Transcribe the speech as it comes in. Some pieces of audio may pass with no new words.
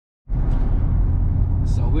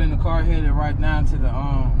We're in the car headed right now to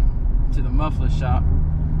the muffler shop.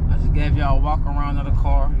 I just gave y'all a walk around of the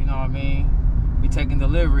car, you know what I mean? We taking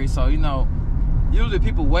delivery, so you know, usually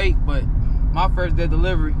people wait, but my first day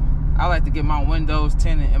delivery, I like to get my windows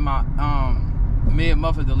tinted and my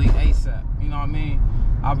mid-muffler delete ASAP, you know what I mean?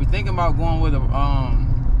 I'll be thinking about going with a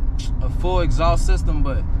full exhaust system,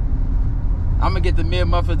 but I'm gonna get the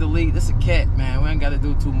mid-muffler delete. This is a cat, man. We ain't gotta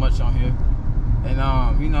do too much on here.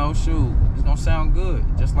 And you know, shoot, it's gonna sound good,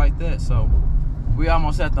 just like that. So we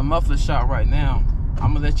almost at the muffler shop right now.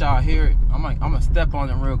 I'm gonna let y'all hear it. I'm gonna step on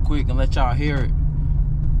it real quick and let y'all hear it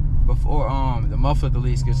before the muffler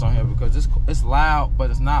deletes gets on here, because it's loud,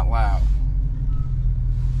 but it's not loud.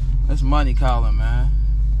 It's money calling, man.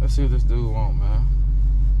 Let's see what this dude want, man.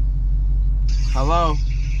 Hello.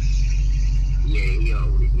 Yeah,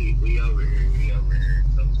 we over here.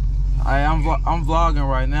 So. I'm vlogging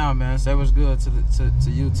right now, man. Say what's good to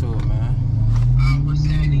YouTube, man. What's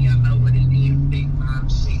happening? Y'all know what it is. Big time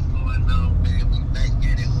shit going on, man. We back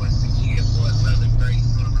at it once again for another great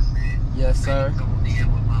summer, man. Yes, sir. Coming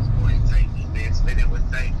in with my boy Tanky, man. Spinning with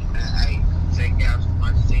Tanky, man. Hey, check out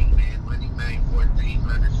my shit, man. Money Man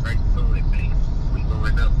 1400 straight to it, man. We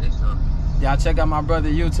going up this summer. Y'all check out my brother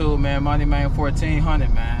YouTube, man. Money Man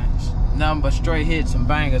 1400, man. Nothing but straight hits and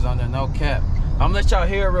bangers on there, no cap. I'm gonna let y'all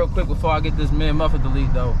hear it real quick before I get this mid-muffler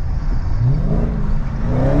delete though.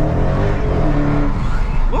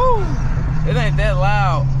 Woo! It ain't that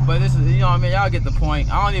loud, but this is, you know what I mean? Y'all get the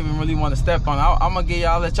point. I don't even really want to step on it. I'm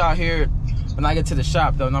gonna let y'all hear it when I get to the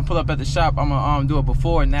shop though. When I pull up at the shop, I'm gonna do it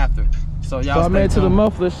before and after. So y'all. So I made it to the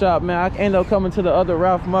muffler shop, man. I end up coming to the other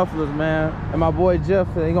Ralph mufflers, man. And my boy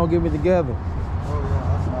Jeff, he gonna get me together. Oh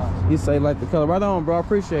yeah, that's nice. He say like the color. Right on, bro.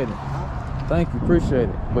 Appreciate it. Thank you, appreciate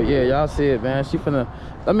it. But yeah, y'all see it, man. She finna,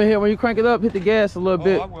 let me hear when you crank it up, hit the gas a little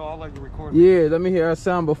bit. I will. I like to record it. Yeah, let me hear our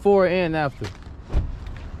sound before and after.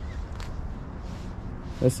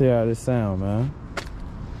 Let's hear how this sound, man.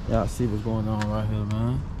 Y'all see what's going on right here,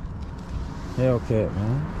 man. Hellcat,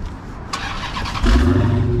 man.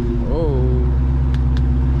 Oh.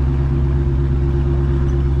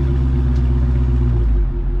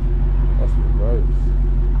 That's reverse.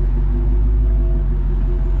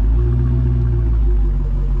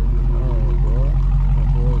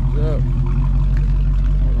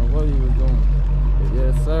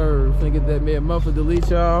 Yes, sir. Finna get that mid-muffler delete,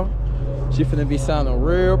 y'all. She finna be sounding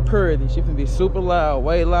real pretty. She finna be super loud,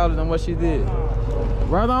 way louder than what she did.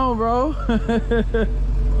 Right on, bro.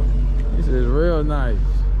 This is real nice.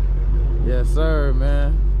 Yes, sir,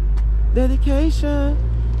 man. Dedication.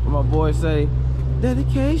 What my boy say?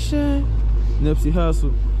 Dedication. Nipsey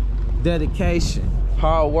Hussle. Dedication.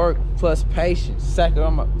 Hard work plus patience.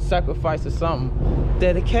 Sacrifice or something.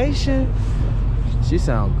 Dedication. She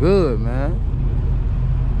sound good, man.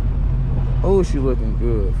 Oh, she looking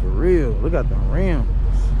good, for real. Look at the rims.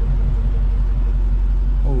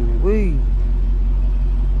 Oh, wee.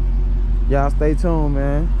 Y'all stay tuned,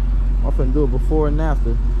 man. I'm finna do it before and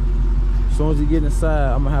after. As soon as you get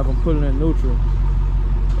inside, I'm gonna have them put it in neutral.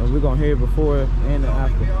 And we're gonna hear it before and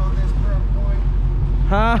after.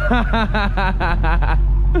 Ha ha ha ha.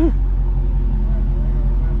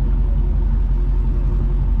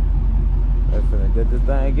 Let's finna get this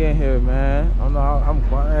thing in here, man. I know I'm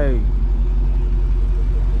quiet. Hey.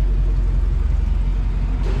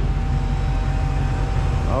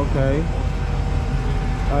 Okay.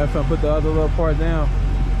 Alright, if I put the other little part down.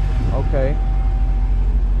 Okay.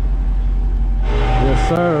 Yes,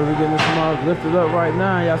 sir. We're getting this motherfucker lifted up right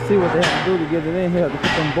now. Y'all see what they have to do to get it in here, to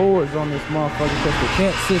put them boards on this motherfucker, because they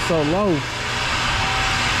can't sit so low.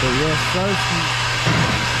 So yes, sir.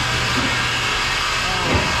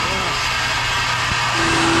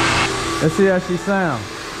 Let's see how she sounds.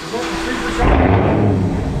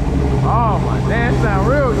 Oh my, that sound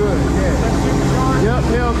real good. Yeah. Yep,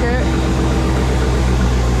 Hellcat.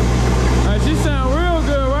 She sound real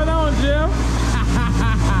good. Right on, Jeff.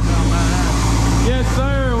 Yes,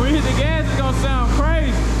 sir. When we hit the gas, it's gonna sound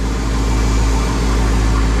crazy.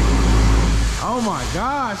 Oh my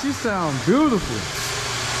God, she sounds beautiful.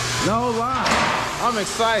 No lie. I'm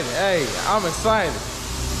excited. Hey, I'm excited.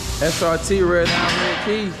 SRT red down red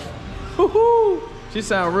key. Woohoo! She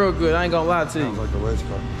sound real good. I ain't gonna lie to you. Sounds like a race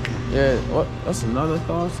car. Yeah. What? That's another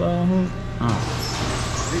car sound.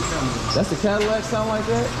 That's the Cadillac sound like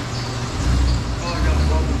that?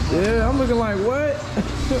 Yeah, I'm looking like what?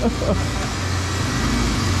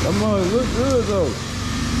 That mother look good though.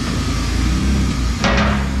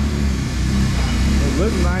 It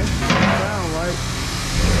look nice. It sound right.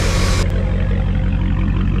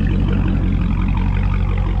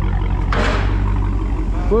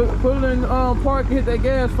 Put it in park and hit that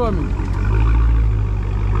gas for me.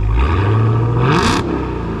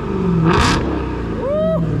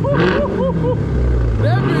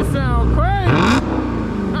 That bitch sound crazy.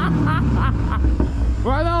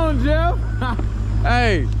 Right on, Jeff.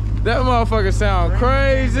 Hey, that motherfucker sound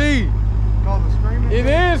crazy. Called the screaming. It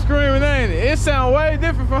is screaming, ain't it? It sound way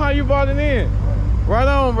different from how you bought it in. Right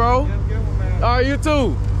on, bro. Have a good one, man. All right, you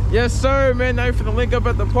too. Yes, sir, man. Now you finna link up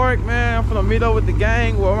at the park, man. I'm finna meet up with the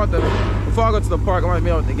gang. Well, I'm about to, before I go to the park, I'm gonna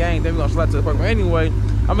meet up with the gang. Then we're gonna slide to the park. But anyway,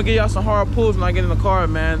 I'm gonna give y'all some hard pulls when I get in the car,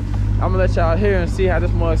 man. I'm gonna let y'all hear and see how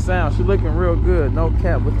this mug sounds. She looking real good. No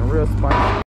cap, looking real spicy.